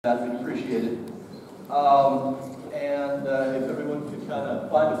That we'd appreciate it. If everyone could kind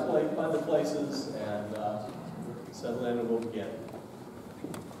of find the places and settle in, and we'll begin.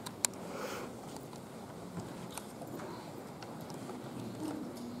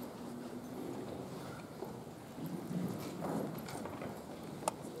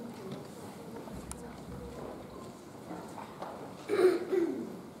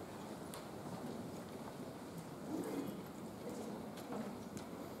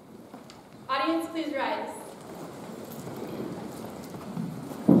 Audience, please rise.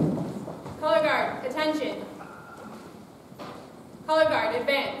 Color guard, attention. Color guard,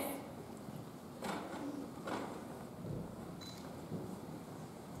 advance.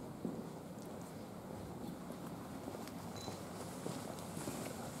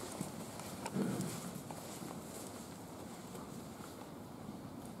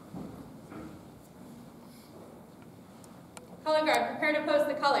 Color guard, prepare to post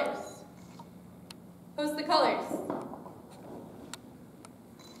the colors. Post the colors.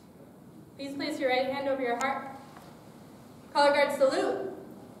 Please place your right hand over your heart. Color guard, salute.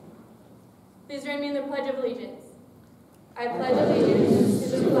 Please join me in the Pledge of Allegiance. I pledge allegiance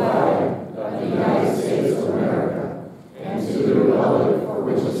to the flag of the United States of America and to the republic for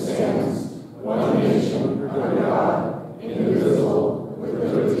which it stands, one nation, under God, indivisible, with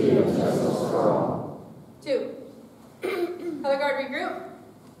liberty and justice for all. 2. Color guard, regroup.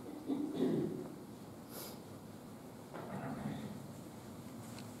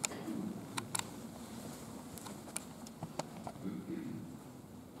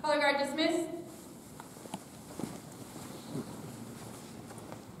 Color guard dismissed.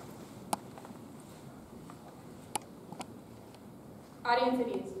 Audience at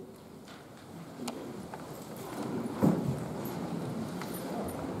ease.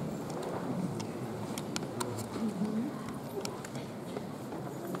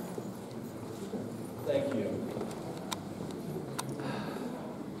 Thank you.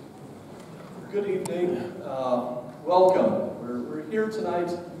 Good evening. Welcome. We're here tonight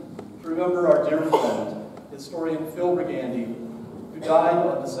to remember our dear friend, historian Phil Brigandi, who died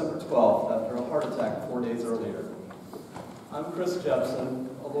on December 12th after a heart attack 4 days earlier. I'm Chris Jepson,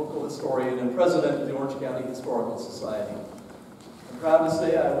 a local historian and president of the Orange County Historical Society. I'm proud to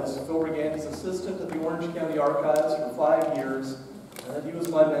say I was Phil Brigandi's assistant at the Orange County Archives for 5 years, and that he was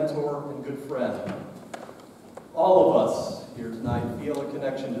my mentor and good friend. All of us here tonight feel a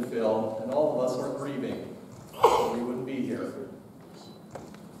connection to Phil, and all of us are grieving, or we wouldn't be here.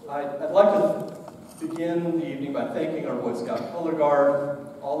 I'd like to begin the evening by thanking our Boy Scout Color Guard,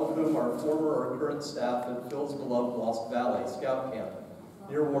 all of whom are former or current staff at Phil's beloved Lost Valley Scout Camp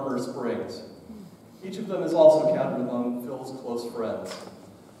near Warner Springs. Each of them is also counted among Phil's close friends.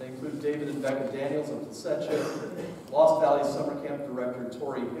 They include David and Becca Daniels of Placentia, Lost Valley Summer Camp Director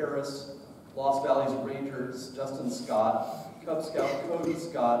Tori Harris, Lost Valley's Rangers Justin Scott, Cub Scout Cody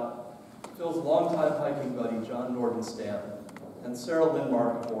Scott, Phil's longtime hiking buddy John Nordenstam, and Sarah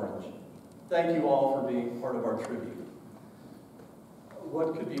Lindmark of Orange. Thank you all for being part of our tribute.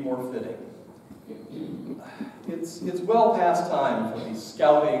 What could be more fitting? It's well past time for the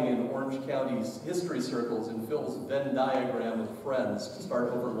scouting in Orange County's history circles and Phil's Venn diagram of friends to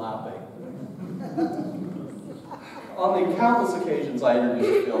start overlapping. On the countless occasions I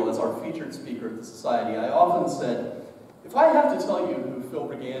introduced Phil as our featured speaker at the Society, I often said, if I have to tell you who Phil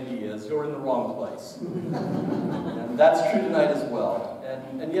Brigandi is, you're in the wrong place. And that's true tonight as well.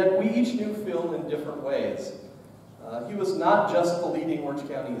 And yet we each knew Phil in different ways. He was not just the leading Orange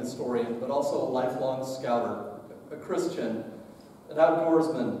County historian, but also a lifelong scouter, a Christian, an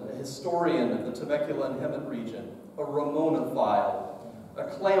outdoorsman, a historian of the Temecula and Hemet region, a Ramonophile, a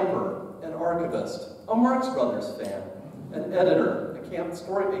clamper, an archivist, a Marx Brothers fan, an editor, a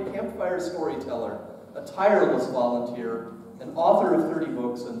campfire storyteller, a tireless volunteer, an author of 30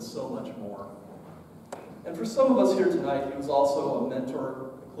 books, and so much more. And for some of us here tonight, he was also a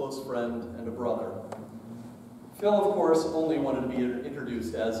mentor, a close friend, and a brother. Phil, of course, only wanted to be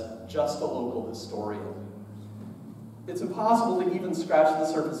introduced as just a local historian. It's impossible to even scratch the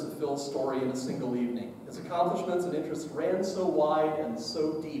surface of Phil's story in a single evening. His accomplishments and interests ran so wide and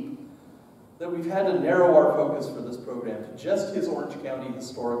so deep that we've had to narrow our focus for this program to just his Orange County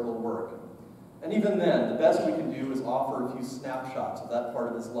historical work. And even then, the best we can do is offer a few snapshots of that part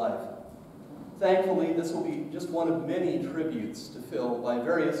of his life. Thankfully, this will be just one of many tributes to Phil by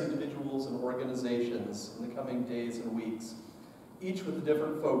various individuals and organizations in the coming days and weeks, each with a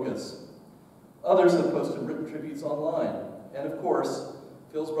different focus. Others have posted written tributes online. And of course,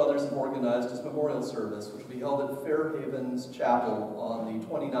 Phil's brothers have organized his memorial service, which will be held at Fairhaven's Chapel on the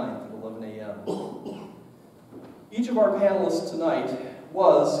 29th at 11 a.m. Each of our panelists tonight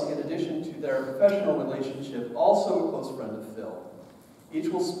was, in addition to their professional relationship, also a close friend of Phil. Each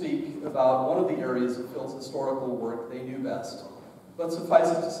will speak about one of the areas of Phil's historical work they knew best, but suffice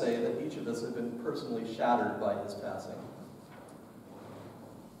it to say that each of us have been personally shattered by his passing.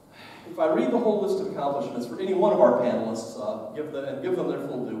 If I read the whole list of accomplishments for any one of our panelists, give them their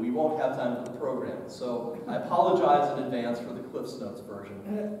full due, we won't have time for the program. So I apologize in advance for the Cliff's Notes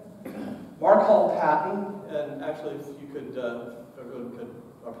version. Mark Hall Patton, and actually if you could,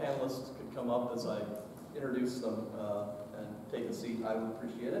 our panelists could come up as I introduce them and take a seat, I would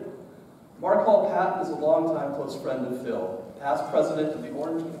appreciate it. Mark Hall Patton is a longtime close friend of Phil, past president of the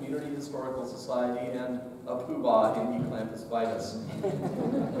Orange Community Historical Society and a poobah in Eclampus Vitus.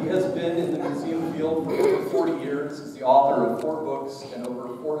 He has been in the museum field for over 40 years, is the author of 4 books and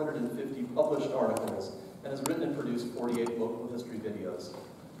over 450 published articles, and has written and produced 48 local history videos.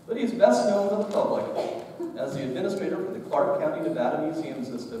 But he is best known to the public as the administrator for the Clark County, Nevada Museum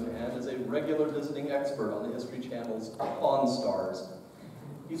System and as a regular visiting expert on the History Channel's Pawn Stars.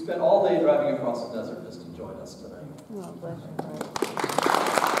 He spent all day driving across the desert just to join us tonight. Oh, bless you.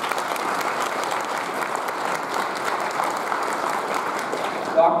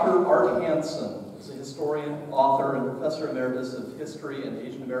 Dr. Art Hansen is a historian, author, and professor emeritus of history and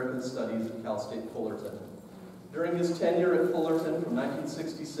Asian American studies at Cal State Fullerton. During his tenure at Fullerton from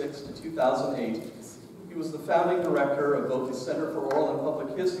 1966 to 2008, he was the founding director of both the Center for Oral and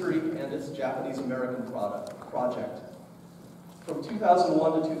Public History and its Japanese American project. From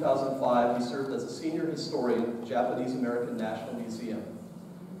 2001 to 2005, he served as a senior historian at the Japanese American National Museum.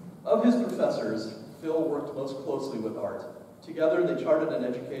 Of his professors, Phil worked most closely with Art. Together, they charted an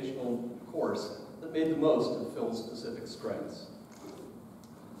educational course that made the most of Phil's specific strengths.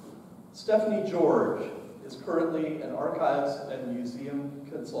 Stephanie George is currently an archives and museum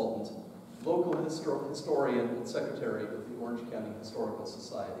consultant, local historian and secretary of the Orange County Historical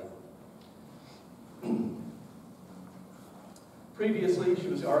Society. Previously, she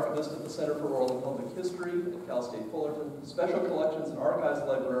was the archivist at the Center for Oral and Public History at Cal State Fullerton, special collections and archives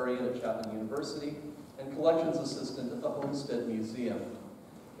librarian at Chapman University, and collections assistant at the Homestead Museum.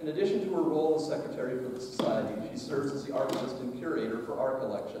 In addition to her role as secretary for the Society, she serves as the archivist and curator for our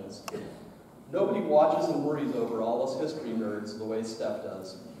collections. Nobody watches and worries over all us history nerds the way Steph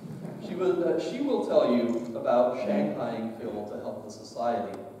does. She will tell you about Shanghaiing Phil to help the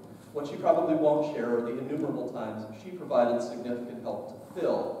Society. What she probably won't share are the innumerable times she provided significant help to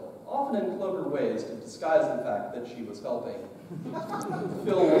Phil, often in clever ways to disguise the fact that she was helping.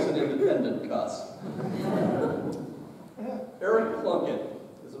 Phil was an independent cuss. Eric Plunkett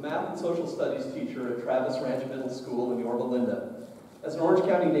is a math and social studies teacher at Travis Ranch Middle School in Yorba Linda. As an Orange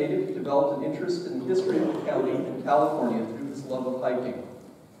County native, he developed an interest in the history of the county and California through his love of hiking.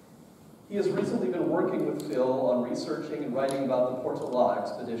 He has recently been working with Phil on researching and writing about the Portola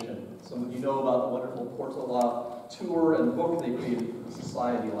expedition. Some of you know about the wonderful Portola tour and book they created for the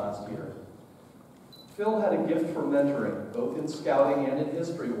Society last year. Phil had a gift for mentoring, both in scouting and in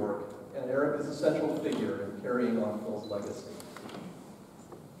history work, and Eric is a central figure in carrying on Phil's legacy.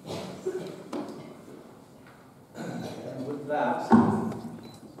 And with that,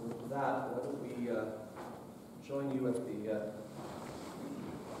 why don't we join you at the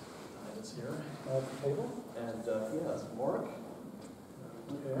here at the table. And yes, Mark,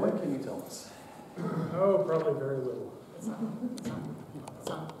 Okay. what can you tell us? Oh, probably very little. It's on. It's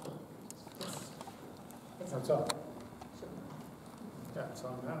on. It's on. Yeah, it's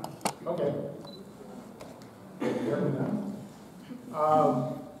on now. Okay. Can you hear me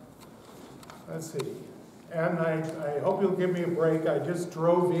now? Let's see. And I hope you'll give me a break. I just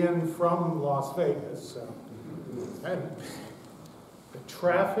drove in from Las Vegas. And the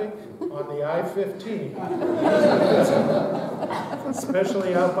traffic on the I-15,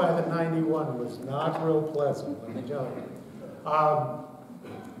 especially out by the 91, was not real pleasant, let me tell you.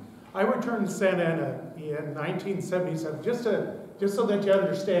 I returned to Santa Ana in 1977, just so that you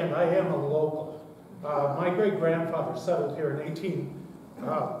understand, I am a local. My great-grandfather settled here in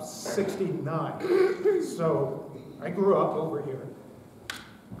 1869, so I grew up over here.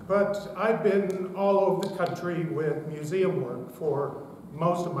 But I've been all over the country with museum work for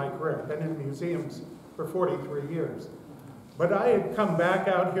most of my career. I've been in museums for 43 years. But I had come back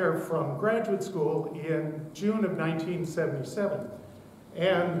out here from graduate school in June of 1977.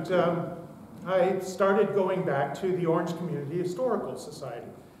 And I started going back to the Orange Community Historical Society.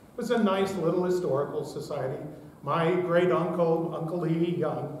 It was a nice little historical society. My great uncle, Uncle Lee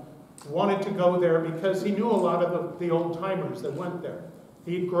Young, wanted to go there because he knew a lot of the old timers that went there.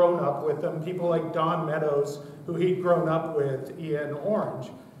 He'd grown up with them, people like Don Meadows, who he'd grown up with in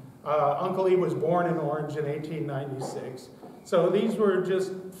Orange. Uncle Lee was born in Orange in 1896. So these were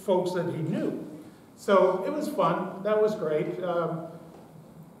just folks that he knew. So it was fun. That was great.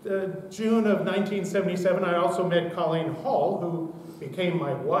 June of 1977, I also met Colleen Hall, who became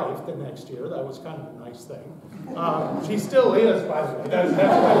my wife the next year. That was kind of a nice thing. She still is, by the way. That's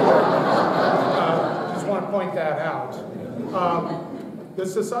just want to point that out. The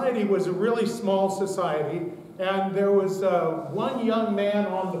society was a really small society, and there was one young man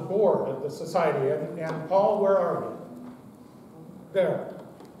on the board of the society. And Paul, where are you? There.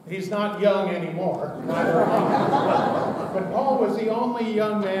 He's not young anymore, neither am I. But Paul was the only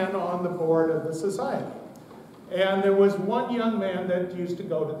young man on the board of the society. And there was one young man that used to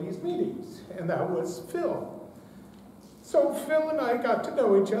go to these meetings, and that was Phil. So Phil and I got to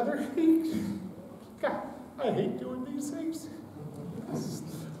know each other. God, I hate doing these things.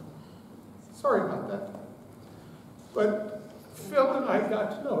 Sorry about that. But Phil and I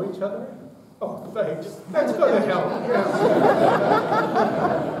got to know each other. Oh, thanks. That's going to help. Yes.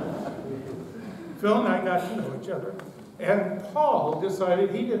 Phil and I got to know each other. And Paul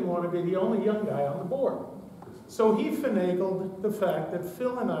decided he didn't want to be the only young guy on the board. So he finagled the fact that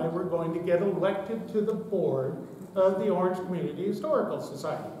Phil and I were going to get elected to the board of the Orange Community Historical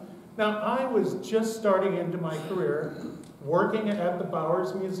Society. Now, I was just starting into my career working at the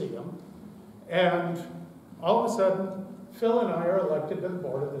Bowers Museum, and all of a sudden, Phil and I are elected to the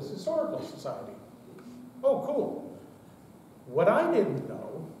board of this historical society. Oh, cool. What I didn't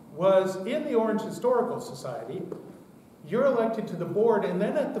know was in the Orange Historical Society, you're elected to the board, and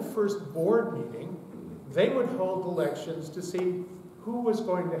then at the first board meeting, they would hold elections to see who was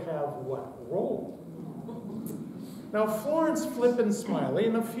going to have what role. Now, Florence Flippin Smiley,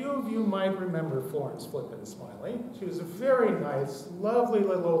 and a few of you might remember Florence Flippin Smiley. She was a very nice, lovely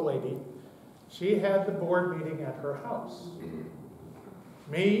little old lady. She had the board meeting at her house.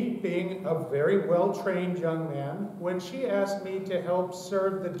 Me, being a very well-trained young man, when she asked me to help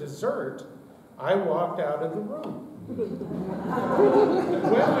serve the dessert, I walked out of the room.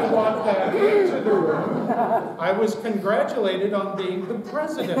 When I walked back into the room, I was congratulated on being the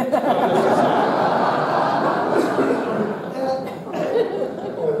president of the society.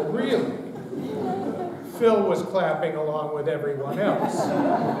 Oh, really? Phil was clapping along with everyone else.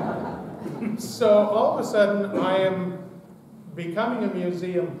 So all of a sudden, I am becoming a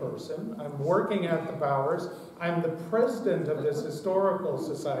museum person. I'm working at the Bowers. I'm the president of this historical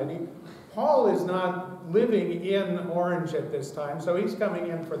society. Paul is not living in Orange at this time, so he's coming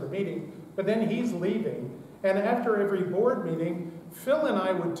in for the meeting, but then he's leaving. And after every board meeting, Phil and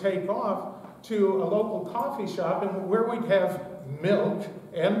I would take off to a local coffee shop and where we'd have milk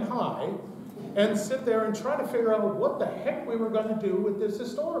and pie and sit there and try to figure out what the heck we were going to do with this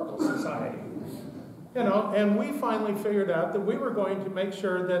historical society. You know, and we finally figured out that we were going to make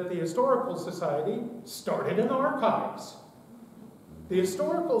sure that the Historical Society started in archives. The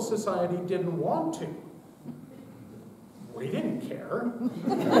Historical Society didn't want to. We didn't care.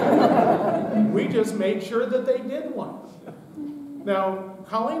 We just made sure that they did one. Now,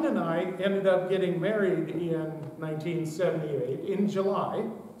 Colleen and I ended up getting married in 1978 in July.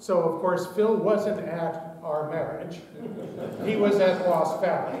 So, of course, Phil wasn't at our marriage. He was at Lost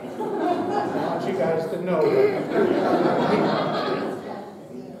Valley. I want you guys to know that.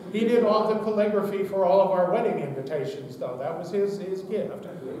 He did all the calligraphy for all of our wedding invitations, though. That was his gift.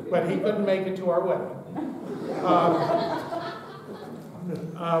 But he couldn't make it to our wedding.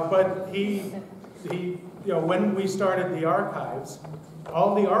 But he, you know, when we started the archives,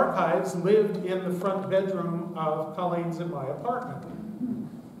 all the archives lived in the front bedroom of Colleen's and my apartment.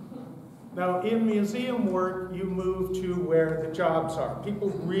 Now, in museum work, you move to where the jobs are. People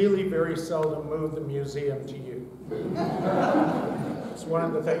really very seldom move the museum to you. It's one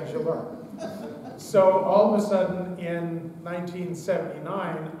of the things you learn. So all of a sudden, in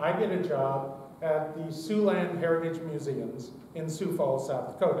 1979, I get a job at the Siouxland Heritage Museums in Sioux Falls,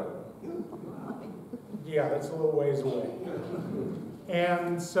 South Dakota. Yeah, that's a little ways away.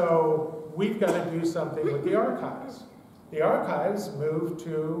 And so we've got to do something with the archives. The archives moved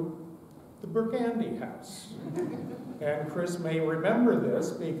to the Brigandi house. And Chris may remember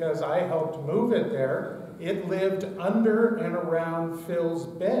this because I helped move it there. It lived under and around Phil's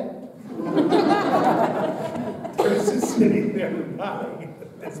bed. Chris is sitting there nodding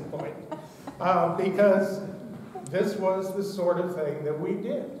at this point. Because this was the sort of thing that we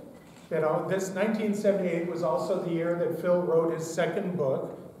did. You know, this 1978 was also the year that Phil wrote his second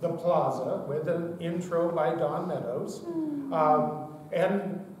book, The Plaza, with an intro by Don Meadows.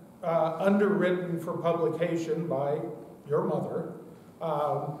 And underwritten for publication by your mother,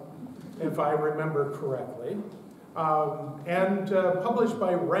 if I remember correctly. and published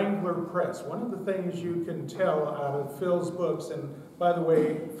by Wrangler Press. One of the things you can tell out of Phil's books, and by the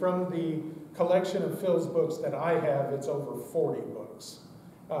way, from the collection of Phil's books that I have, it's over 40 books,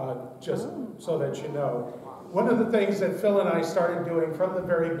 just so that you know. One of the things that Phil and I started doing from the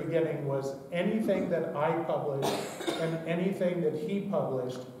very beginning was anything that I published and anything that he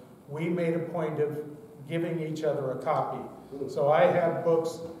published, we made a point of giving each other a copy. So I have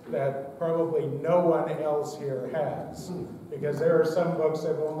books that probably no one else here has, because there are some books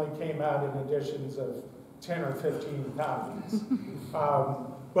that only came out in editions of 10 or 15 copies.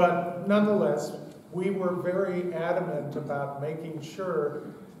 But nonetheless, we were very adamant about making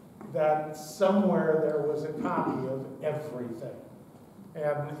sure that somewhere there was a copy of everything.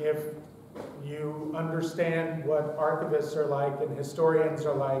 And if you understand what archivists are like and historians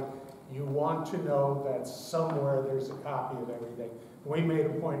are like, you want to know that somewhere there's a copy of everything. We made a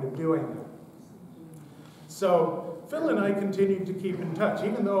point of doing that. So Phil and I continued to keep in touch.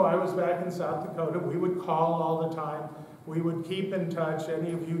 Even though I was back in South Dakota, we would call all the time. We would keep in touch.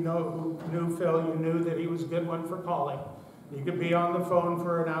 Any of you who knew Phil, you knew that he was a good one for calling. You could be on the phone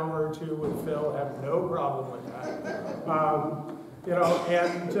for an hour or two with Phil, have no problem with that.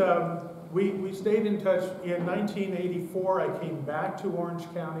 We stayed in touch. In 1984, I came back to Orange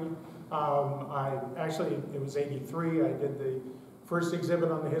County. It was 83. I did the first exhibit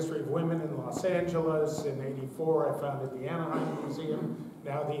on the history of women in Los Angeles. In 84, I founded the Anaheim Museum,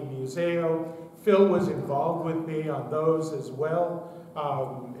 now the Museo. Phil was involved with me on those as well.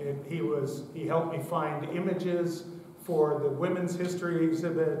 He helped me find images for the women's history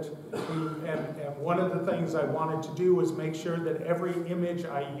exhibit. And one of the things I wanted to do was make sure that every image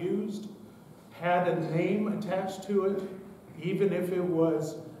I used had a name attached to it, even if it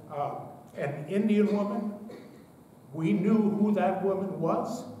was an Indian woman. We knew who that woman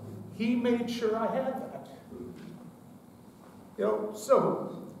was. He made sure I had that.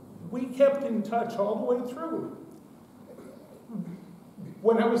 So we kept in touch all the way through.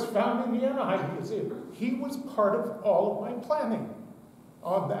 When I was founding the Anaheim Museum, he was part of all of my planning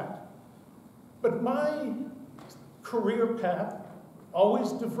on that. But my career path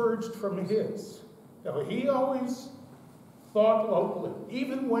always diverged from his. He always thought locally.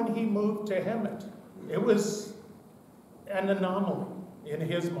 Even when he moved to Hemet, it was an anomaly in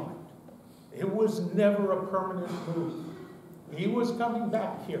his mind. It was never a permanent move. He was coming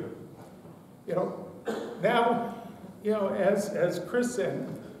back here. Now, as Chris said,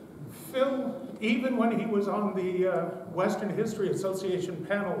 Phil, even when he was on the Western History Association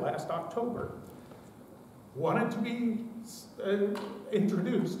panel last October, wanted to be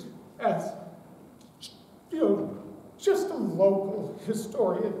introduced as, just a local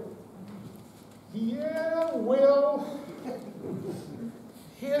historian. Yeah, well,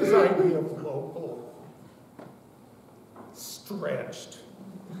 his idea of local stretched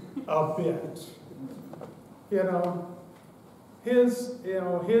a bit.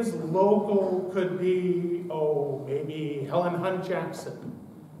 His local could be, maybe Helen Hunt Jackson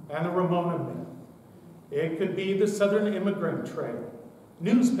and the Ramona myth. It could be the Southern Immigrant Trail,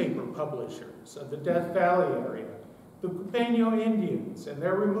 newspaper publishers of the Death Valley area, the Cubeño Indians and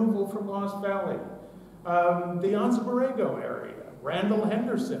their removal from Lost Valley, the Anza Borrego area, Randall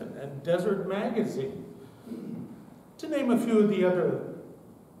Henderson and Desert Magazine, to name a few of the other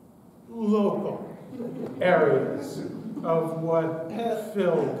local areas of what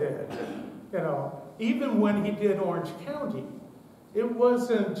Phil did. Even when he did Orange County, it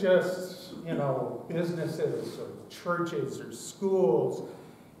wasn't just, businesses or churches or schools.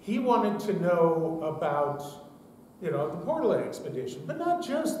 He wanted to know about, the Portal Expedition, but not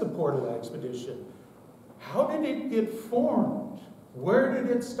just the Portal Expedition. How did it get formed? Where did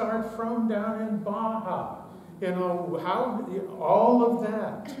it start from down in Baja? All of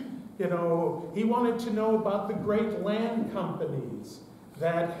that. He wanted to know about the great land companies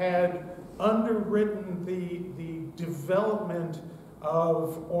that had underwritten the development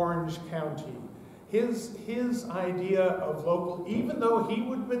of Orange County. His idea of local, even though he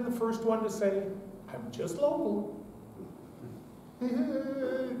would have been the first one to say, I'm just local.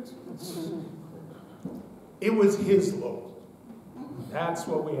 It was his local. That's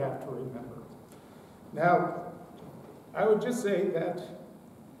what we have to remember. Now, I would just say that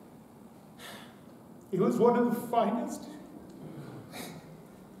he was one of the finest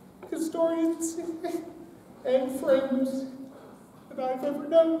historians and friends that I've ever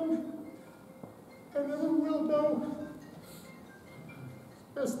known and ever will know.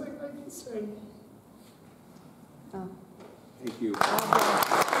 Best thing I can say. Thank you.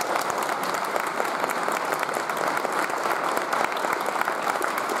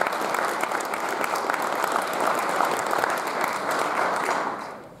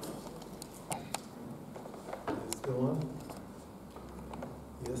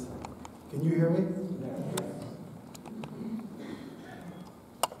 this. Can you hear me?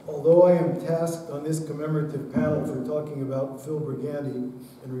 Although I am tasked on this commemorative panel for talking about Phil Brigandi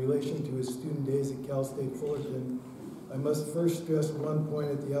in relation to his student days at Cal State Fullerton, I must first stress one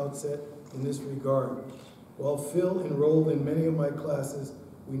point at the outset in this regard. While Phil enrolled in many of my classes,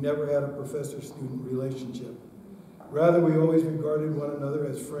 we never had a professor-student relationship. Rather, we always regarded one another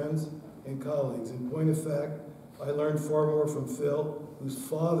as friends and colleagues. In point of fact, I learned far more from Phil, whose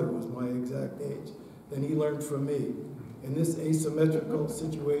father was my exact age, than he learned from me. And this asymmetrical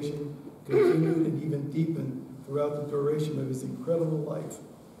situation continued and even deepened throughout the duration of his incredible life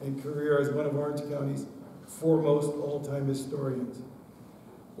and career as one of Orange County's foremost all-time historians.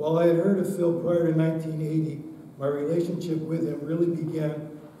 While I had heard of Phil prior to 1980, my relationship with him really began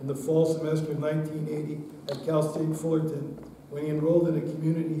in the fall semester of 1980 at Cal State Fullerton when he enrolled in a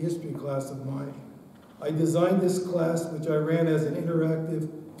community history class of mine. I designed this class, which I ran as an interactive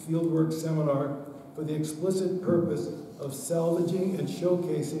fieldwork seminar, for the explicit purpose of salvaging and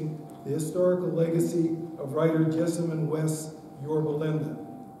showcasing the historical legacy of writer Jessamine West's Yorba Linda.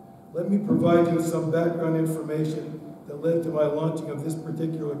 Let me provide you with some background information that led to my launching of this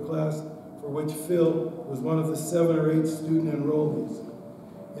particular class, for which Phil was one of the 7 or 8 student enrollees.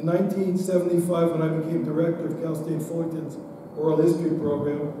 In 1975, when I became director of Cal State Fullerton's oral history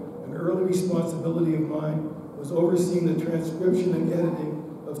program, an early responsibility of mine was overseeing the transcription and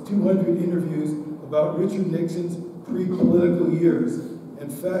editing of 200 interviews about Richard Nixon's pre-political years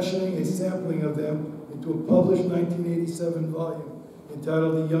and fashioning a sampling of them into a published 1987 volume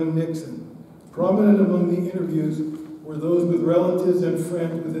entitled The Young Nixon. Prominent among the interviews were those with relatives and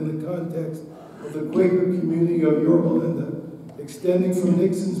friends within the context of the Quaker community of Yorba Linda, extending from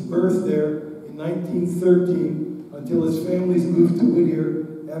Nixon's birth there in 1913 until his family's move to Whittier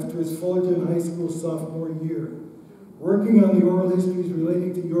after his Fullerton High School sophomore year. Working on the oral histories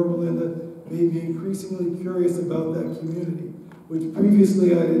relating to Yorba Linda made me increasingly curious about that community, which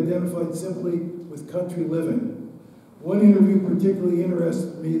previously I had identified simply with country living. One interview particularly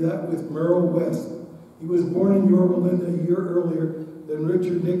interested me, that with Merle West. He was born in Yorba Linda a year earlier than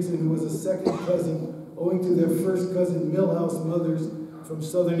Richard Nixon, who was a second cousin, owing to their first cousin Millhouse mothers from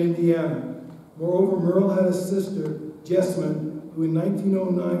southern Indiana. Moreover, Merle had a sister, Jessamine, who in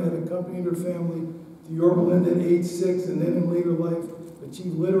 1909 had accompanied her family to Yorba Linda at age 6 and then in later life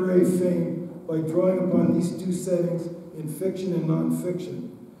achieved literary fame by drawing upon these two settings in fiction and nonfiction.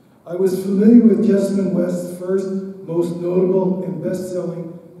 I was familiar with Jessamine West's first, most notable and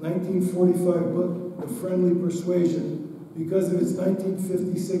best-selling 1945 book, The Friendly Persuasion, because of its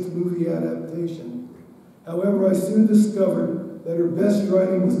 1956 movie adaptation. However, I soon discovered that her best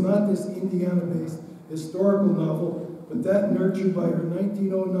writing was not this Indiana-based historical novel, but that nurtured by her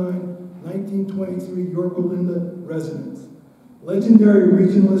 1909-1923 Yorba Linda residence. Legendary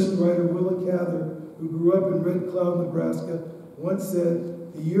regionalist writer Willa Cather, who grew up in Red Cloud, Nebraska, once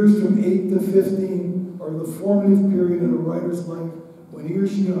said, "The years from 8 to 15 are the formative period in a writer's life when he or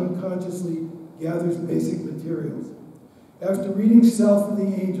she unconsciously gathers basic materials." After reading South of the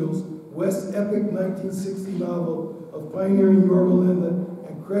Angels, West's epic 1960 novel of pioneering Yorba Linda,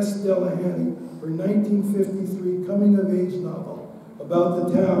 and Cress Delahanty, her 1953 coming-of-age novel about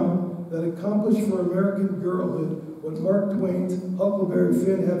the town that accomplished for American girlhood what Mark Twain's Huckleberry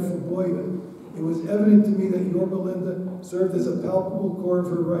Finn had for boyhood, it was evident to me that Yorba Linda served as a palpable core of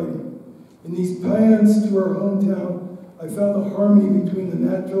her writing. In these paeans to her hometown, I found the harmony between the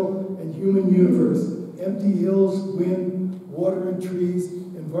natural and human universe, empty hills, wind, water and trees,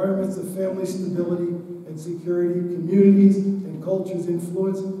 environments of family stability and security, communities and cultures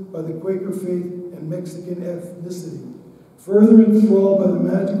influenced by the Quaker faith and Mexican ethnicity. Further enthralled by the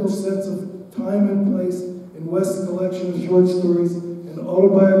magical sense of time and place in West's collection of short stories and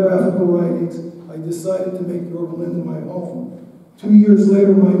autobiographical writings, I decided to make Yorba Linda my home. 2 years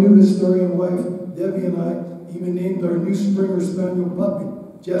later, my new historian wife, Debbie, and I even named our new Springer Spaniel puppy,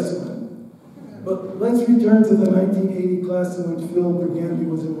 Jessamine. But let's return to the 1980 class in which Phil Brigandi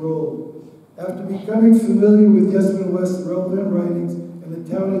was enrolled. After becoming familiar with Jessamine West's relevant writings and the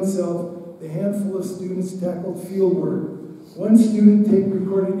town itself, the handful of students tackled field work. One student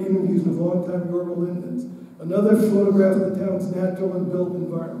tape-recorded interviews with longtime Yorba Lindans. Another photographed the town's natural and built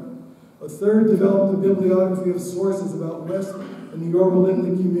environment. A third developed a bibliography of sources about West and the Yorba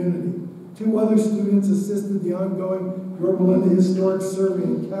Linda community. 2 other students assisted the ongoing Yorba Linda historic survey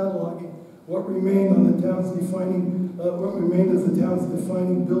and cataloging what remained of the town's defining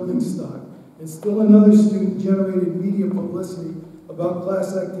building stock. And still another student generated media publicity about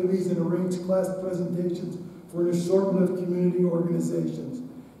class activities and arranged class presentations for an assortment of community organizations.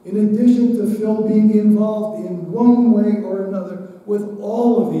 In addition to Phil being involved in one way or another with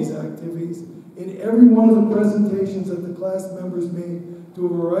all of these activities in every one of the presentations that the class members made to a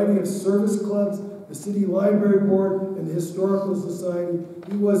variety of service clubs, the City Library Board, and the Historical Society.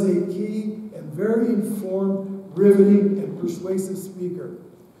 He was a key and very informed, riveting, and persuasive speaker.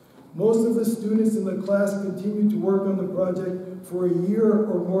 Most of the students in the class continued to work on the project for a year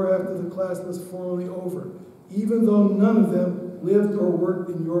or more after the class was formally over, even though none of them lived or worked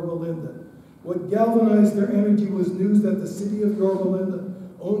in Yorba Linda. What galvanized their energy was news that the city of Yorba Linda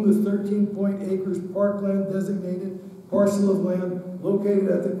owned the 13 acres parkland designated parcel of land located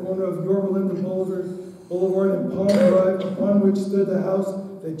at the corner of Yorba Linda Boulevard and Palm Drive, upon which stood the house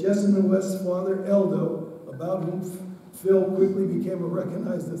that Jessamine West's father, Eldo, about whom Phil quickly became a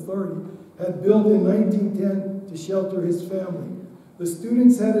recognized authority, had built in 1910 to shelter his family. The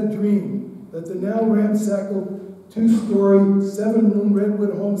students had a dream that the now ramshackle 2-story, 7-room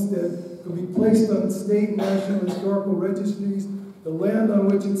redwood homestead could be placed on state and national historical registries, the land on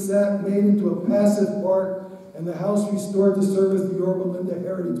which it sat made into a passive park, and the house restored to serve as the Yorba Linda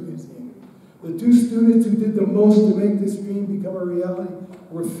Heritage Museum. The two students who did the most to make this dream become a reality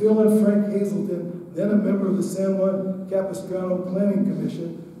were Phil and Frank Hazelton, then a member of the San Juan Capistrano Planning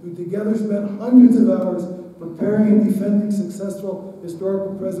Commission, who together spent hundreds of hours preparing and defending successful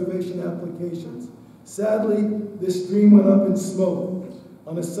historical preservation applications. Sadly, this dream went up in smoke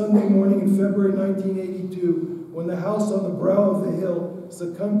on a Sunday morning in February 1982, when the house on the brow of the hill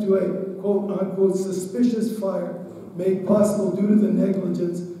succumbed to a quote-unquote suspicious fire made possible due to the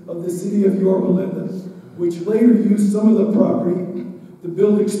negligence of the city of Yorba Linda, which later used some of the property to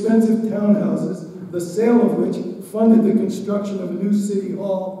build expensive townhouses, the sale of which funded the construction of a new city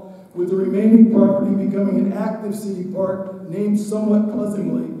hall, with the remaining property becoming an active city park named somewhat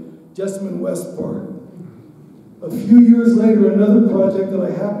puzzlingly Jessamine West Park. A few years later, another project that I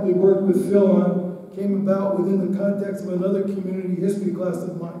happily worked with Phil on came about within the context of another community history class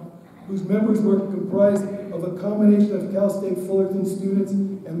of mine, whose members were comprised of a combination of Cal State Fullerton students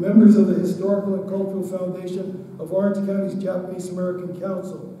and members of the Historical and Cultural Foundation of Orange County's Japanese American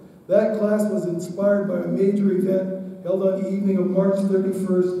Council. That class was inspired by a major event held on the evening of March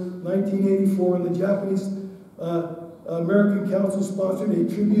 31st, 1984, when the Japanese American Council sponsored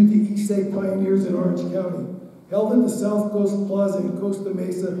a tribute to Issei pioneers in Orange County. Held at the South Coast Plaza in Costa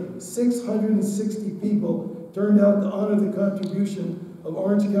Mesa, 660 people turned out to honor the contribution of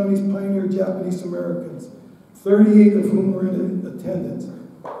Orange County's pioneer Japanese Americans, 38 of whom were in attendance.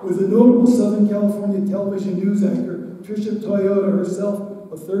 With the notable Southern California television news anchor, Tricia Toyota,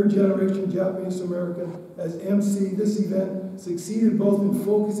 herself a third-generation Japanese American, as MC, this event succeeded both in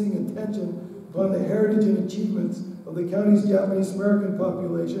focusing attention upon the heritage and achievements of the county's Japanese American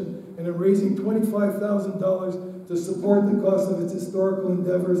population and in raising $25,000 to support the cost of its historical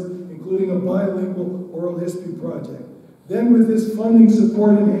endeavors, including a bilingual oral history project. Then, with this funding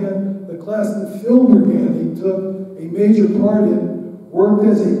support in hand, the class that Phil Brigandi took a major part in worked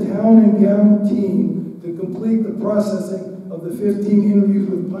as a town and gown team to complete the processing of the 15 interviews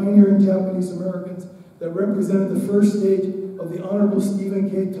with pioneering Japanese Americans that represented the first stage of the Honorable Stephen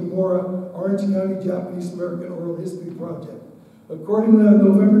K. Tamura Orange County Japanese American Oral History Project. Accordingly, on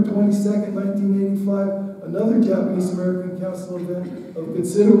November 22nd, 1985, another Japanese American Council event of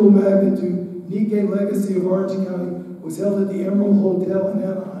considerable magnitude, Nikkei Legacy of Orange County, was held at the Emerald Hotel in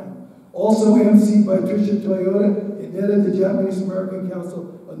Anaheim. Also emceed by Tricia Toyota, it netted the Japanese American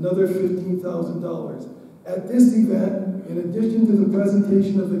Council another $15,000. At this event, in addition to the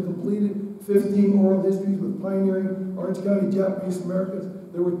presentation of the completed 15 oral histories with pioneering Orange County Japanese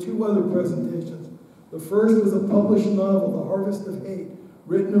Americans, there were two other presentations. The first was a published novel, The Harvest of Hate,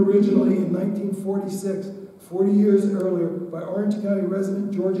 written originally in 1946, 40 years earlier, by Orange County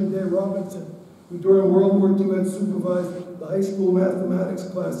resident Georgia Day Robinson, who during World War II had supervised the high school mathematics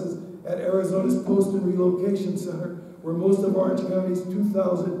classes at Arizona's Post and Relocation Center, where most of Orange County's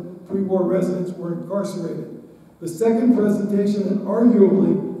 2,000 pre-war residents were incarcerated. The second presentation, and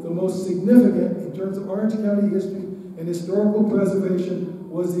arguably the most significant in terms of Orange County history and historical preservation,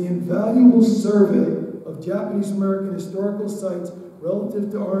 was the invaluable survey of Japanese American historical sites relative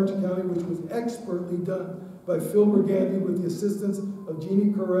to Orange County, which was expertly done by Phil Brigandi with the assistance of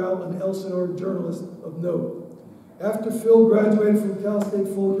Jeannie Corral, an Elsinore journalist of note. After Phil graduated from Cal State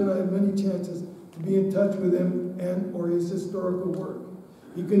Fullerton, I had many chances to be in touch with him and or his historical work.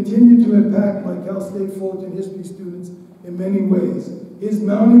 He continued to impact my Cal State Fullerton history students in many ways. His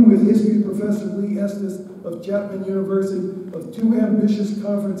mounting with history professor Lee Estes of Chapman University of two ambitious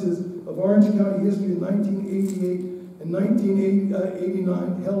conferences of Orange County history in 1988 in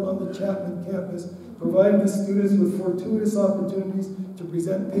 1989 held on the Chapman campus provided the students with fortuitous opportunities to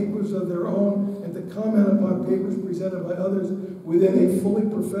present papers of their own and to comment upon papers presented by others within a fully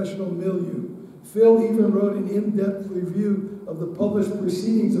professional milieu. Phil even wrote an in-depth review of the published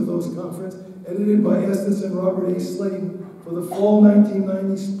proceedings of those conferences, edited by Estes and Robert A. Slayton for the fall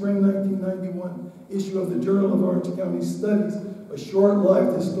 1990, spring 1991 issue of the Journal of Orange County Studies, a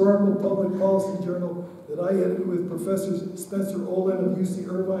short-lived historical public policy journal that I edited with Professors Spencer Olin of UC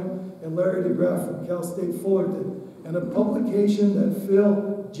Irvine and Larry DeGraff from Cal State Fullerton, and a publication that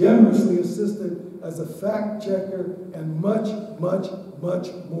Phil generously assisted as a fact checker and much, much, much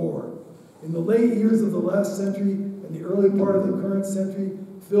more. In the late years of the last century and the early part of the current century,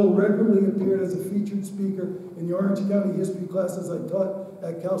 Phil regularly appeared as a featured speaker in the Orange County history classes I taught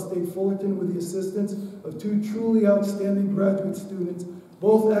at Cal State Fullerton with the assistance of two truly outstanding graduate students,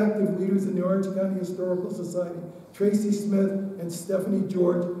 both active leaders in the Orange County Historical Society, Tracy Smith and Stephanie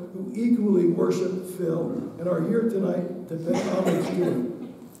George, who equally worship Phil and are here tonight to pay homage to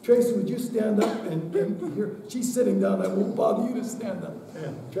him. Tracy, would you stand up and here? She's sitting down. I won't bother you to stand up.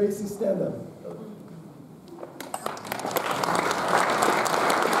 Yeah. Tracy, stand up.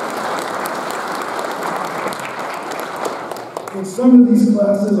 In some of these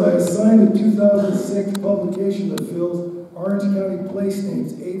classes, I assigned a 2006 publication of Phil's Orange County place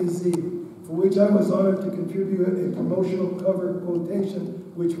names A to Z, for which I was honored to contribute a promotional cover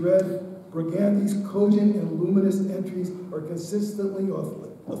quotation which read, "Brigandi's cogent and luminous entries are consistently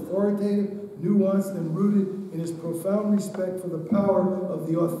authoritative, nuanced, and rooted in his profound respect for the power of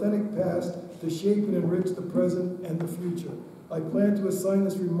the authentic past to shape and enrich the present and the future." I plan to assign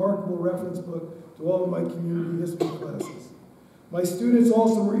this remarkable reference book to all of my community history classes. My students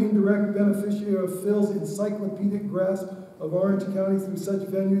also were indirect beneficiaries of Phil's encyclopedic grasp of Orange County through such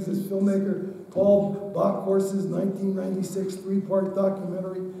venues as filmmaker Paul Bockhorse's 1996 three-part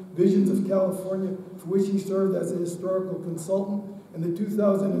documentary, Visions of California, for which he served as a historical consultant, and the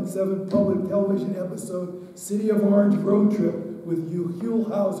 2007 public television episode, City of Orange Road Trip with Huell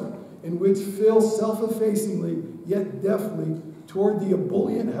Hauser, in which Phil self-effacingly, yet deftly, toured the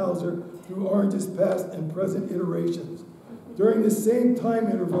ebullient Hauser through Orange's past and present iterations. During the same time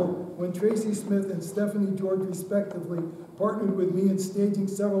interval, when Tracy Smith and Stephanie George respectively partnered with me in staging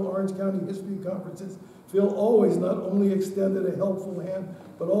several Orange County history conferences, Phil always not only extended a helpful hand,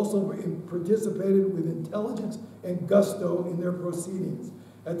 but also participated with intelligence and gusto in their proceedings.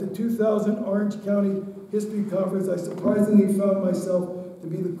 At the 2000 Orange County History Conference, I surprisingly found myself to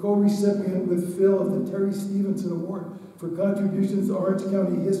be the co-recipient with Phil of the Terry Stevenson Award for contributions to Orange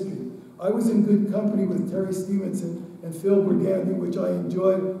County history. I was in good company with Terry Stevenson and Phil Brigandi, which I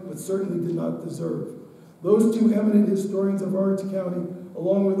enjoyed but certainly did not deserve. Those two eminent historians of Orange County,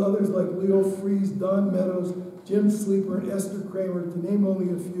 along with others like Leo Fries, Don Meadows, Jim Sleeper, and Esther Kramer, to name only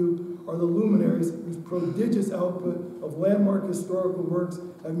a few, are the luminaries whose prodigious output of landmark historical works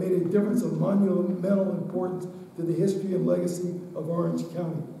have made a difference of monumental importance to the history and legacy of Orange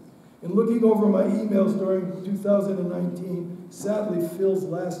County. In looking over my emails during 2019, sadly Phil's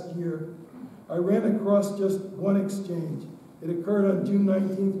last year, I ran across just one exchange. It occurred on June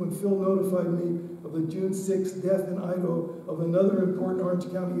 19th when Phil notified me of the June 6th death in Idaho of another important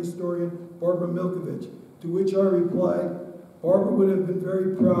Orange County historian, Barbara Milkovich, to which I replied, "Barbara would have been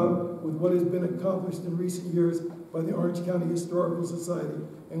very proud with what has been accomplished in recent years by the Orange County Historical Society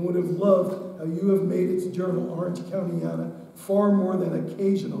and would have loved how you have made its journal, Orange Countyana, far more than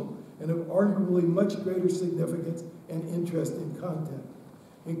occasional and of arguably much greater significance and interest in content."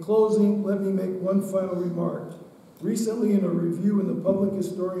 In closing, let me make one final remark. Recently, in a review in the Public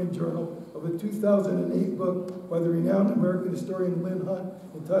Historian Journal of a 2008 book by the renowned American historian Lynn Hunt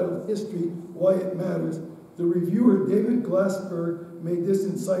entitled History, Why It Matters, the reviewer David Glassberg made this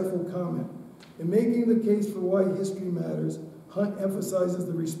insightful comment. In making the case for why history matters, Hunt emphasizes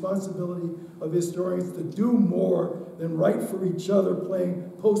the responsibility of historians to do more than write for each other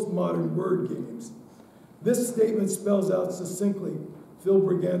playing postmodern word games. This statement spells out succinctly Phil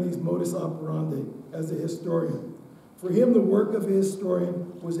Brigandi's modus operandi as a historian. For him, the work of a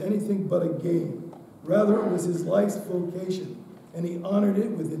historian was anything but a game. Rather, it was his life's vocation, and he honored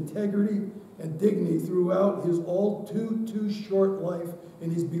it with integrity and dignity throughout his all too short life in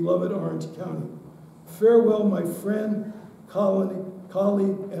his beloved Orange County. Farewell, my friend,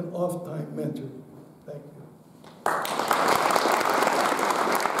 colleague, and oft-time mentor. Thank you.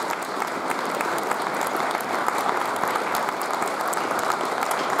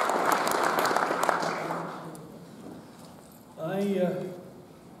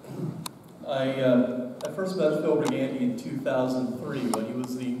 I first met Phil Brigandi in 2003 when he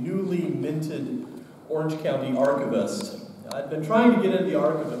was the newly minted Orange County archivist. I'd been trying to get into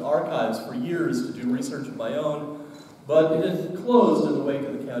the archives for years to do research of my own, but it had closed in the wake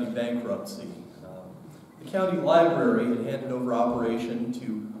of the county bankruptcy. The county library had handed over operation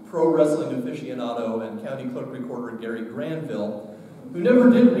to pro wrestling aficionado and county clerk recorder Gary Granville, who never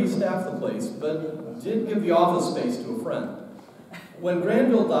did restaff the place, but did give the office space to a friend. When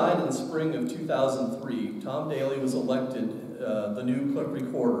Granville died in the spring of 2003, Tom Daly was elected the new clerk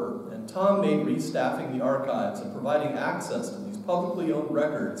recorder, and Tom made restaffing the archives and providing access to these publicly owned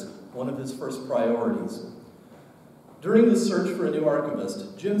records one of his first priorities. During the search for a new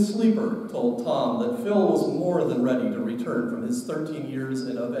archivist, Jim Sleeper told Tom that Phil was more than ready to return from his 13 years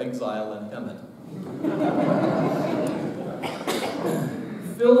of exile in Hemet.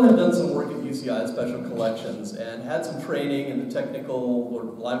 Phil had done some work at UCI Special Collections and had some training in the technical or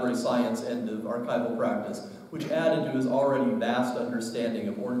library science end of archival practice, which added to his already vast understanding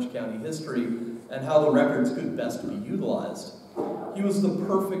of Orange County history and how the records could best be utilized. He was the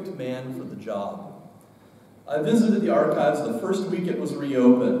perfect man for the job. I visited the archives the first week it was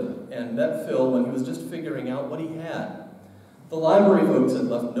reopened and met Phil when he was just figuring out what he had. The library folks had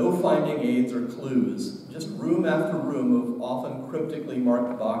left no finding aids or clues, just room after room of often cryptically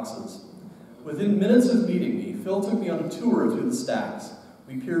marked boxes. Within minutes of meeting me, Phil took me on a tour through the stacks.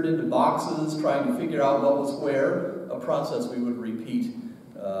 We peered into boxes, trying to figure out what was where, a process we would repeat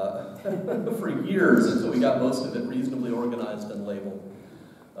for years until we got most of it reasonably organized and labeled.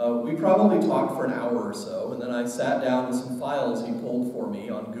 We probably talked for an hour or so, and then I sat down with some files he pulled for me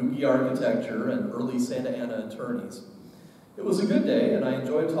on Googie architecture and early Santa Ana attorneys. It was a good day, and I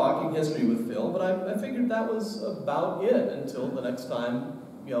enjoyed talking history with Phil, but I figured that was about it until the next time,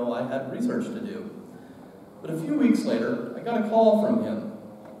 I had research to do. But a few weeks later, I got a call from him.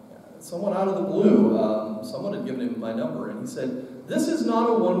 Someone out of the blue, someone had given him my number, and he said, "This is not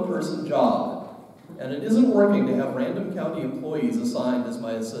a one-person job. And it isn't working to have random county employees assigned as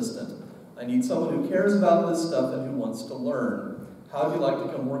my assistant. I need someone who cares about this stuff and who wants to learn. How would you like to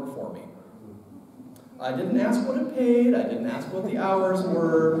come work for me?" I didn't ask what it paid, I didn't ask what the hours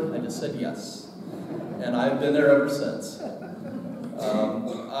were, I just said yes. And I've been there ever since.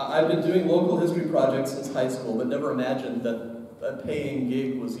 I've been doing local history projects since high school, but never imagined that a paying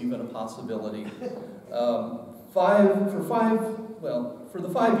gig was even a possibility. For the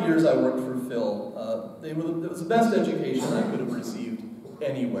 5 years I worked for Phil, it was the best education I could have received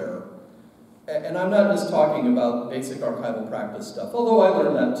anywhere. And I'm not just talking about basic archival practice stuff, although I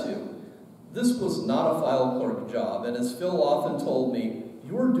learned that too. This was not a file clerk job, and as Phil often told me,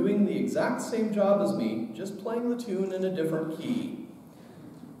 "You're doing the exact same job as me, just playing the tune in a different key."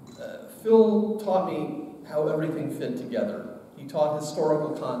 Phil taught me how everything fit together. He taught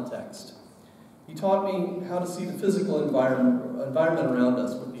historical context. He taught me how to see the physical environment around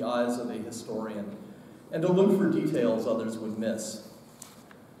us with the eyes of a historian, and to look for details others would miss.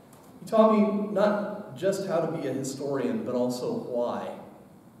 He taught me not just how to be a historian, but also why.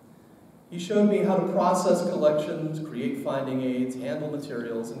 He showed me how to process collections, create finding aids, handle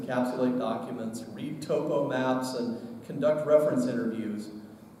materials, encapsulate documents, read topo maps, and conduct reference interviews.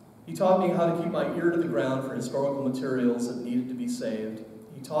 He taught me how to keep my ear to the ground for historical materials that needed to be saved.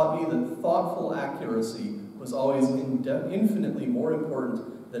 He taught me that thoughtful accuracy was always infinitely more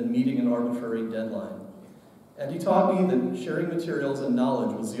important than meeting an arbitrary deadline. And he taught me that sharing materials and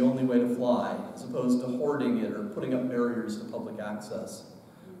knowledge was the only way to fly, as opposed to hoarding it or putting up barriers to public access.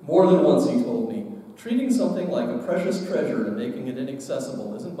 More than once he told me, treating something like a precious treasure and making it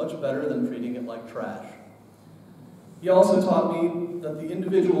inaccessible isn't much better than treating it like trash. He also taught me that the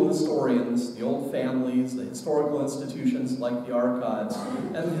individual historians, the old families, the historical institutions like the archives,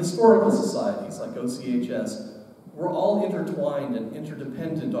 and the historical societies like OCHS were all intertwined and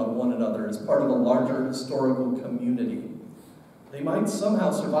interdependent on one another as part of a larger historical community. They might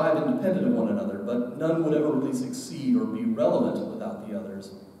somehow survive independent of one another, but none would ever really succeed or be relevant without the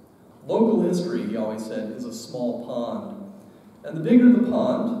others. Local history, he always said, is a small pond. And the bigger the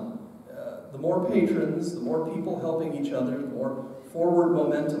pond, the more patrons, the more people helping each other, the more forward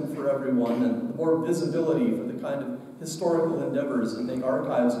momentum for everyone, and the more visibility for the kind of historical endeavors that make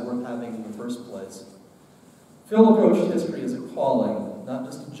archives worth having in the first place. Phil approached history as a calling, not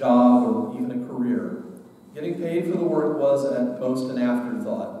just a job or even a career. Getting paid for the work was, at most, an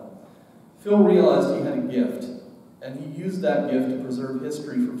afterthought. Phil realized he had a gift, and he used that gift to preserve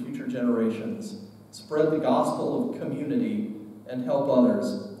history for future generations, spread the gospel of community, and help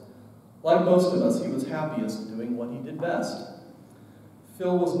others. Like most of us, he was happiest doing what he did best.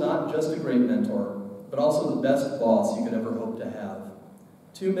 Phil was not just a great mentor, but also the best boss you could ever hope to have.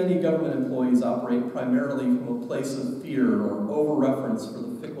 Too many government employees operate primarily from a place of fear or over-reference for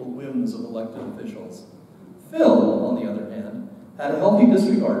the fickle whims whims of elected officials. Phil, on the other hand, had a healthy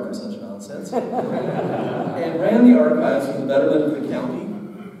disregard for such nonsense and ran the archives for the betterment of the county,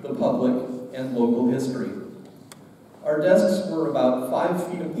 the public, and local history. Our desks were about 5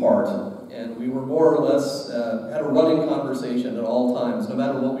 feet apart, and we were more or less had a running conversation at all times, no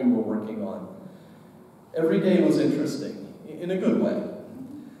matter what we were working on. Every day was interesting, in a good way.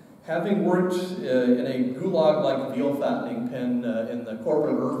 Having worked in a gulag-like veal fattening pen in the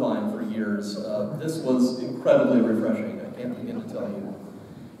corporate Irvine for years, this was incredibly refreshing, I can't begin to tell you.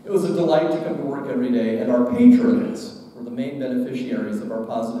 It was a delight to come to work every day, and our patrons were the main beneficiaries of our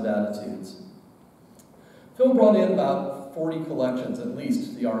positive attitudes. Phil brought in about 40 collections, at least,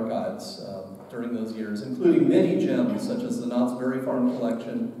 to the archives during those years, including many gems such as the Knott's Berry Farm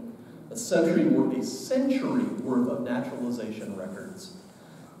collection, a century worth of naturalization records,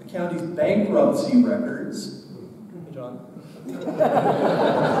 the county's bankruptcy records. John?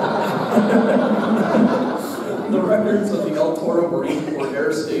 The records of the El Toro Marine Corps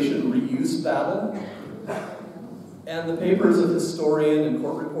Air Station reuse battle, and the papers of historian and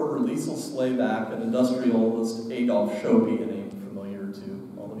court reporter Liesl Slayback and industrialist Adolf Schope, a name familiar to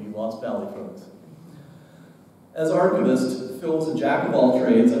all of you Lost Valley folks. As archivist, Phil was a jack of all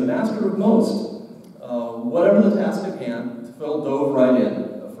trades and a master of most. Whatever the task at hand, Phil dove right in.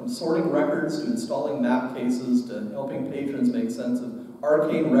 From sorting records to installing map cases to helping patrons make sense of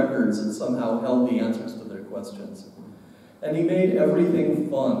arcane records that somehow held the answers to their questions. And he made everything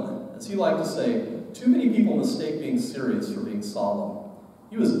fun. As he liked to say, too many people mistake being serious for being solemn.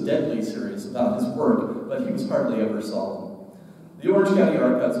 He was deadly serious about his work, but he was hardly ever solemn. The Orange County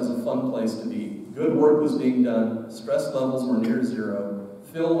Archives was a fun place to be. Good work was being done, stress levels were near zero,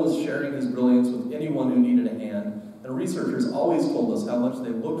 Phil was sharing his brilliance with anyone who needed a hand, and researchers always told us how much they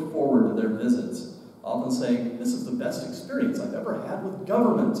looked forward to their visits, often saying, "This is the best experience I've ever had with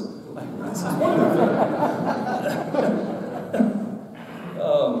government. This is wonderful."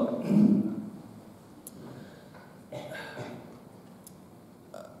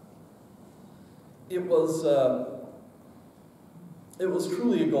 It was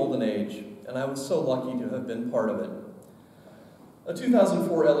truly a golden age, and I was so lucky to have been part of it. A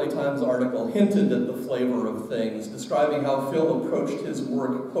 2004 LA Times article hinted at the flavor of things, describing how Phil approached his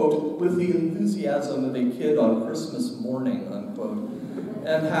work, quote, with the enthusiasm of a kid on Christmas morning, unquote,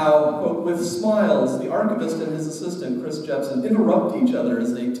 and how, quote, with smiles, the archivist and his assistant, Chris Jepson, interrupt each other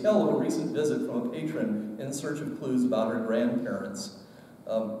as they tell of a recent visit from a patron in search of clues about her grandparents.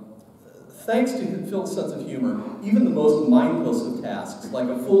 Thanks to Phil's sense of humor, even the most mindless of tasks, like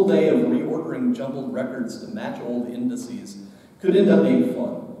a full day of reordering jumbled records to match old indices, could end up being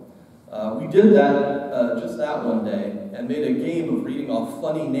fun. We did that, just that one day, and made a game of reading off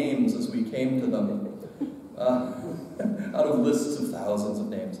funny names as we came to them, out of lists of thousands of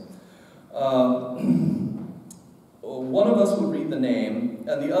names. One of us would read the name,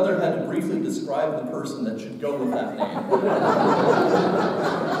 and the other had to briefly describe the person that should go with that name.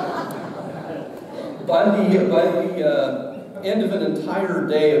 By the end of an entire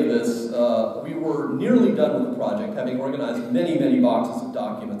day of this, we were nearly done with the project, having organized many, many boxes of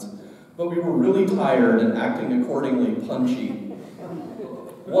documents, but we were really tired and acting accordingly punchy.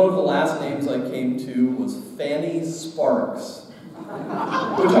 One of the last names I came to was Fanny Sparks,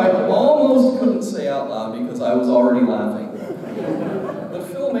 which I almost couldn't say out loud because I was already laughing. But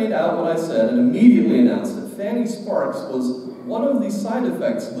Phil made out what I said and immediately announced that Fanny Sparks was one of the side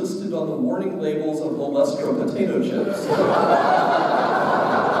effects listed on the warning labels of Olestra potato chips.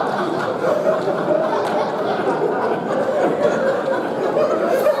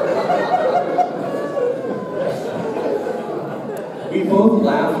 We both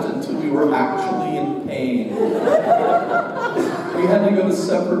laughed until we were actually in pain. We had to go to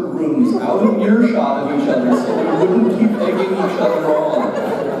separate rooms, out of earshot of each other, so we wouldn't keep egging each other on.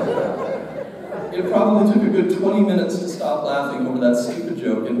 It probably took a good 20 minutes to stop laughing over that stupid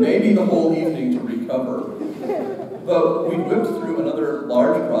joke, and maybe the whole evening to recover. But we whipped through another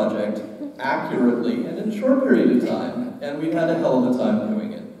large project accurately and in a short period of time, and we had a hell of a time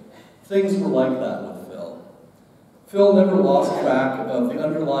doing it. Things were like that with Phil. Phil never lost track of the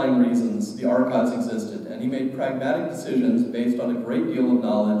underlying reasons the archives existed, and he made pragmatic decisions based on a great deal of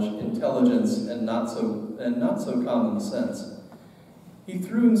knowledge, intelligence, and not so common sense. He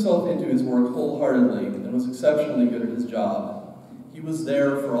threw himself into his work wholeheartedly and was exceptionally good at his job. He was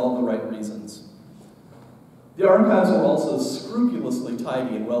there for all the right reasons. The archives were also scrupulously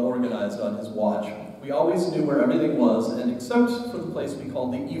tidy and well organized on his watch. We always knew where everything was, and except for the place we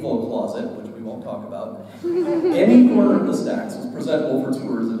called the evil closet, which we won't talk about, any corner of the stacks was presentable for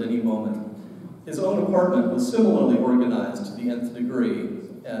tours at any moment. His own apartment was similarly organized to the nth degree.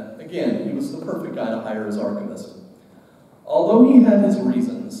 And again, he was the perfect guy to hire as archivist. Although he had his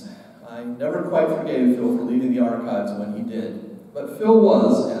reasons, I never quite forgave Phil for leaving the archives when he did. But Phil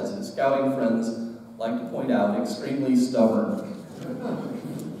was, as his scouting friends like to point out, extremely stubborn.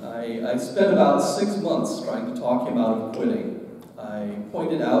 I spent about 6 months trying to talk him out of quitting. I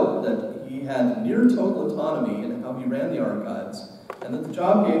pointed out that he had near total autonomy in how he ran the archives, and that the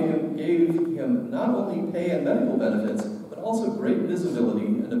job gave him not only pay and medical benefits, but also great visibility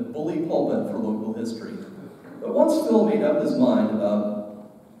and a bully pulpit for local history. But once Phil made up his mind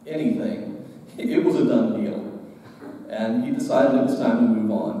about anything, it was a done deal, and he decided it was time to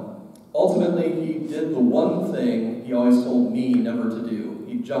move on. Ultimately, he did the one thing he always told me never to do.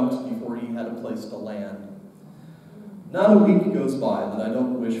 He jumped before he had a place to land. Not a week goes by that I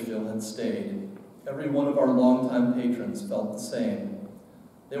don't wish Phil had stayed. Every one of our longtime patrons felt the same.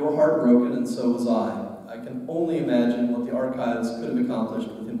 They were heartbroken, and so was I. I can only imagine what the archives could have accomplished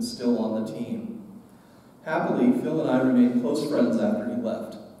with him still on the team. Happily, Phil and I remained close friends after he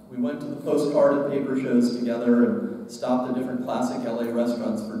left. We went to the postcard and paper shows together and stopped at different classic LA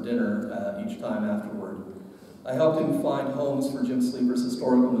restaurants for dinner each time afterward. I helped him find homes for Jim Sleeper's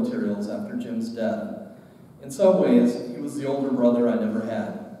historical materials after Jim's death. In some ways, he was the older brother I never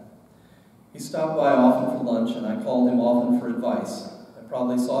had. He stopped by often for lunch, and I called him often for advice. I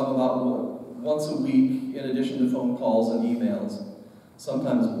probably saw him about once a week, in addition to phone calls and emails,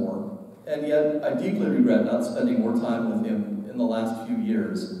 sometimes more. And yet, I deeply regret not spending more time with him in the last few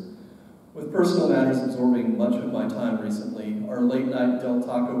years. With personal matters absorbing much of my time recently, our late-night Del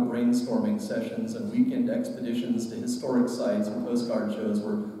Taco brainstorming sessions and weekend expeditions to historic sites and postcard shows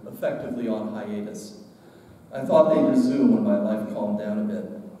were effectively on hiatus. I thought they'd resume when my life calmed down a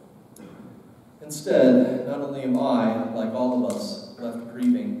bit. Instead, not only am I, like all of us, left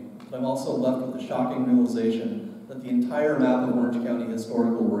grieving, but I'm also left with the shocking realization that the entire map of Orange County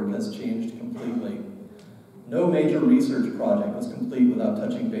historical work has changed completely. No major research project was complete without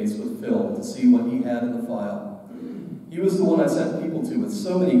touching base with Phil to see what he had in the file. He was the one I sent people to with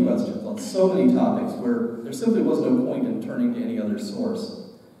so many questions on so many topics where there simply was no point in turning to any other source.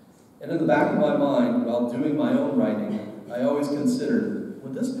 And in the back of my mind, while doing my own writing, I always considered,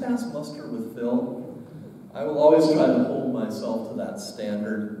 would this pass muster with Phil? I will always try to hold myself to that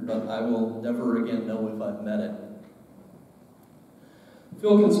standard, but I will never again know if I've met it.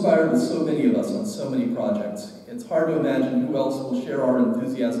 Phil conspired with so many of us on so many projects. It's hard to imagine who else will share our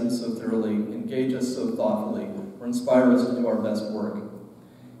enthusiasm so thoroughly, engage us so thoughtfully, or inspire us to do our best work.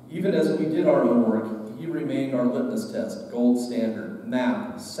 Even as we did our own work, he remained our litmus test, gold standard,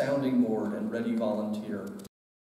 map, sounding board, and ready volunteer.